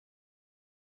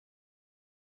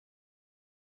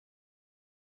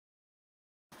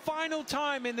final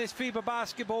time in this FIBA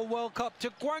Basketball World Cup to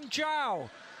Guangzhou.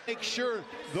 Make sure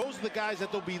those are the guys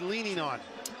that they'll be leaning on.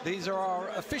 These are our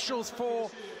officials for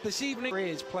this evening. There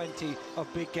is plenty of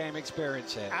big game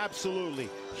experience here. Absolutely.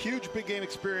 Huge big game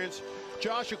experience.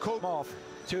 Josh off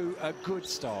to a good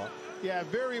start. Yeah,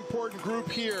 very important group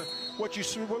here. What your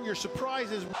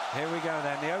surprise is. Here we go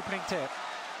then. The opening tip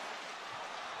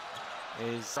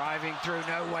is driving through,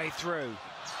 no way through.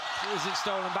 Is it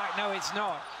stolen back? No, it's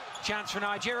not. Chance for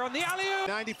Nigeria on the alley-oop.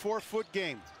 94-foot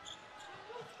game.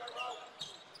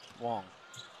 Wong.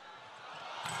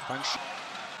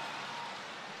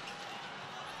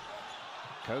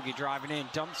 Kogi driving in,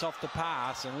 dumps off the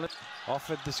pass and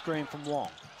offered the screen from Wong.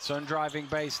 Sun driving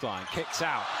baseline, kicks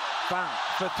out. Bang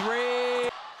for three.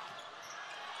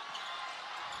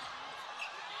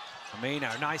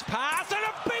 Amino, nice pass and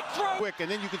a big throw. Quick, and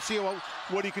then you can see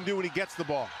what he can do when he gets the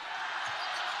ball.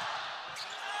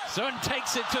 Sun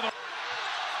takes it to the...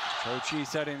 Chochi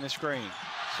setting the screen.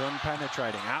 Sun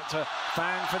penetrating, out to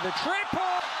Fang for the triple.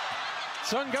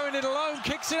 Sun going it alone,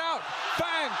 kicks it out.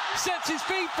 Fang sets his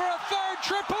feet for a third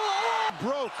triple. Oh!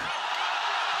 Broke.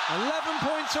 11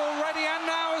 points already and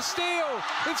now a steal.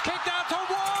 It's kicked out to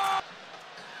Wong.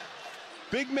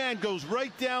 Big man goes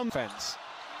right down. Fence.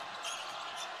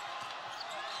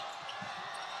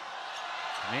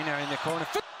 Amino in the corner.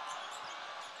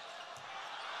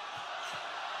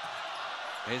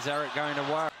 Is Eric going to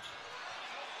work?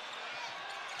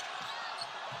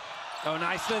 Oh,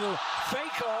 nice little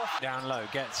fake off. Down low,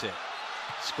 gets it.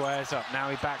 Squares up, now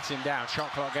he backs him down. Shot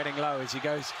clock getting low as he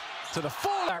goes to the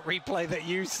full. That replay that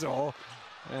you saw,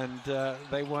 and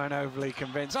they weren't overly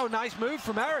convinced. Oh, nice move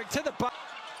from Eric to the back.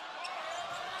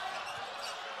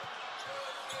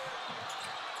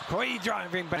 Koi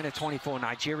driving back to 24,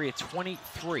 Nigeria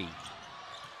 23.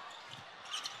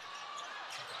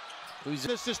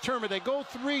 This tournament, they go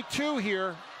 3-2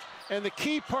 here, and the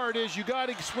key part is you got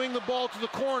to swing the ball to the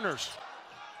corners.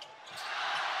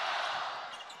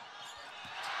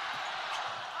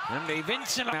 And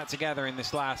Vincent out together in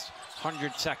this last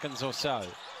 100 seconds or so.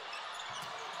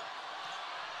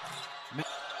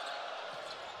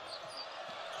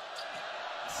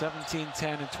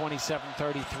 (17-10) and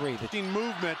 27-33. The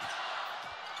movement.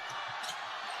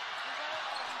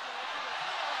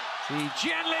 He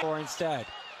gently, or instead,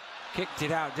 kicked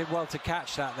it out. Did well to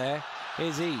catch that there.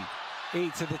 Here's E.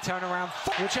 E to the turnaround,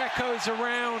 which echoes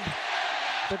around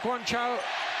the Guangzhou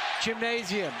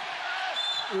Gymnasium.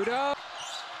 Udo.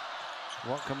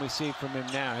 What can we see from him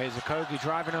now? Here's Kogi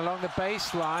driving along the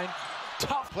baseline.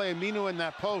 Tough play, Amino in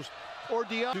that post. Or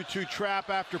Diallo 2-2 trap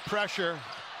after pressure.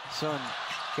 Sun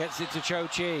gets it to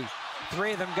Chochi.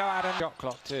 Three of them go out on shot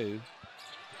clock too.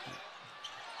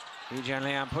 Eugene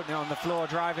Liang putting it on the floor,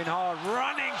 driving hard,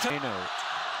 running to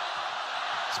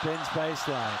spins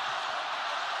baseline.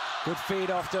 Good feed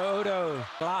off to Odo.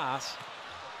 Glass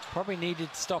probably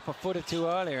needed to stop a foot or two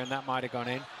earlier, and that might have gone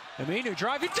in. Aminu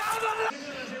driving down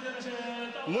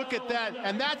the... Look at that,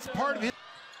 and that's part of his...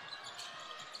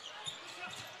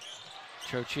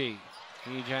 Chochi,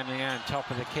 Eugene Liang, top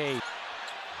of the key.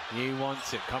 He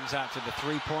wants it, comes out to the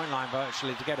three-point line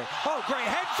virtually to get it. Oh, great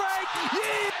head fake!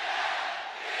 Yeah!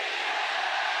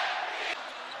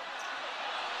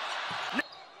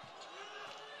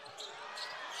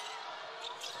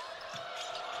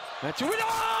 That's a winner!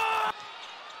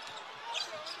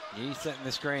 He's setting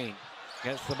the screen.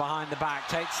 Gets the behind the back,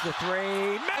 takes the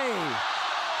three. May!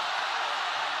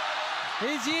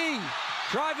 Here's Yi.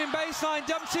 Driving baseline,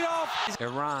 dumps it off.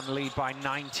 Iran lead by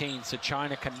 19, so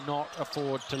China cannot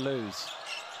afford to lose.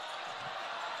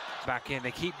 Back in,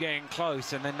 they keep getting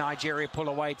close, and then Nigeria pull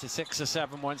away to 6 or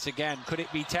 7 once again. Could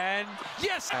it be 10?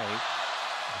 Yes!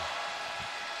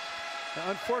 Now,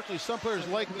 unfortunately, some players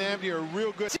like Namdi are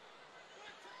real good.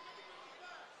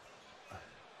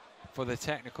 For the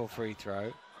technical free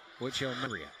throw, which you'll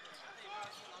Maria.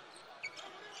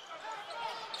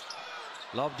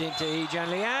 Lobbed into Eugene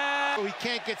Liang. Oh, he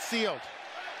can't get sealed.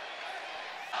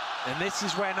 And this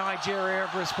is where Nigeria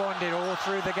have responded all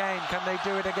through the game. Can they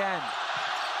do it again?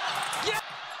 Yeah!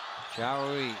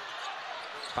 Shaori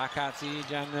back out to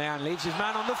Eugene Liang, leaves his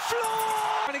man on the floor.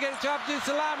 Trying to get it to Abdul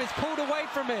Salam, it's pulled away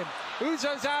from him.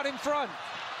 Uzo's out in front.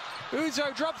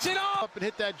 Uzo drops it off. Up and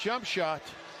hit that jump shot.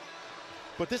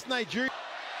 But this Nigeria...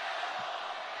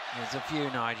 There's a few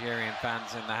Nigerian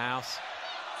fans in the house.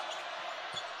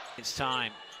 It's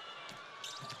time.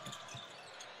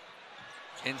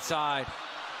 Inside.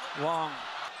 Wong.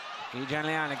 Eugene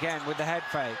Liang again with the head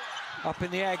fake. Up in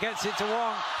the air, gets it to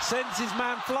Wong. Sends his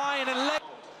man flying and let...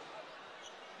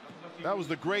 That was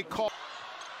the great call.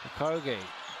 Kogi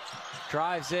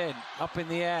drives in, up in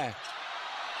the air.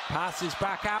 Passes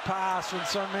back out, pass from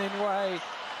Sun Min Wei.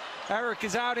 Eric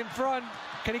is out in front.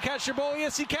 Can he catch the ball?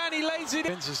 Yes, he can. He lays it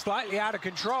in. It's slightly out of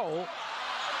control.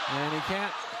 And he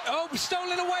can't. Oh,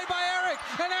 stolen away by Eric.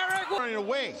 And Eric running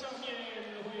away.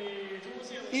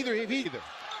 Either.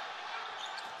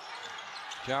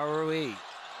 Zhao Rui.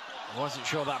 I wasn't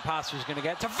sure that pass was going to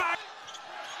get to Fang.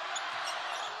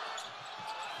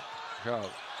 Go.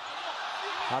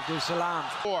 Abdul Salam.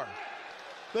 4.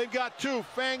 They've got 2.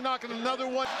 Fang knocking another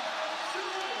one.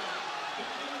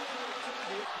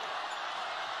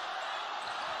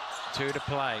 Two to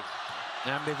play.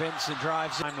 Nambi Vincent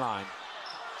drives the timeline,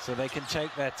 so they can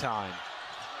take their time.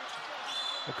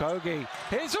 Okogie,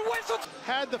 here's a whistle!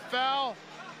 Had the foul,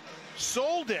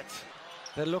 sold it.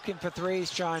 They're looking for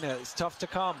threes, China. It's tough to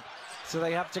come, so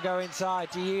they have to go inside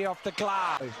to Yi off the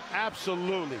glass.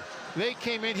 Absolutely. They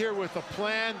came in here with a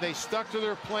plan. They stuck to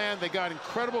their plan. They got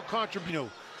incredible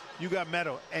contribution. You got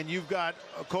Meadow, and you've got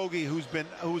Okogie,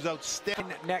 who's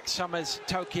outstanding. Next summer's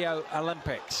Tokyo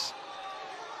Olympics.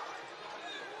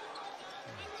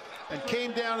 And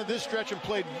came down to this stretch and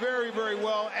played very, very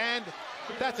well, and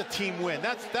that's a team win.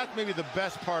 That's maybe the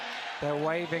best part. They're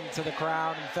waving to the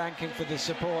crowd and thanking for the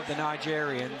support, the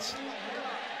Nigerians.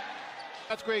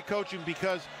 That's great coaching,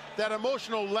 because that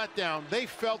emotional letdown, they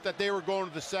felt that they were going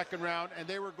to the second round, and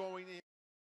they were going in.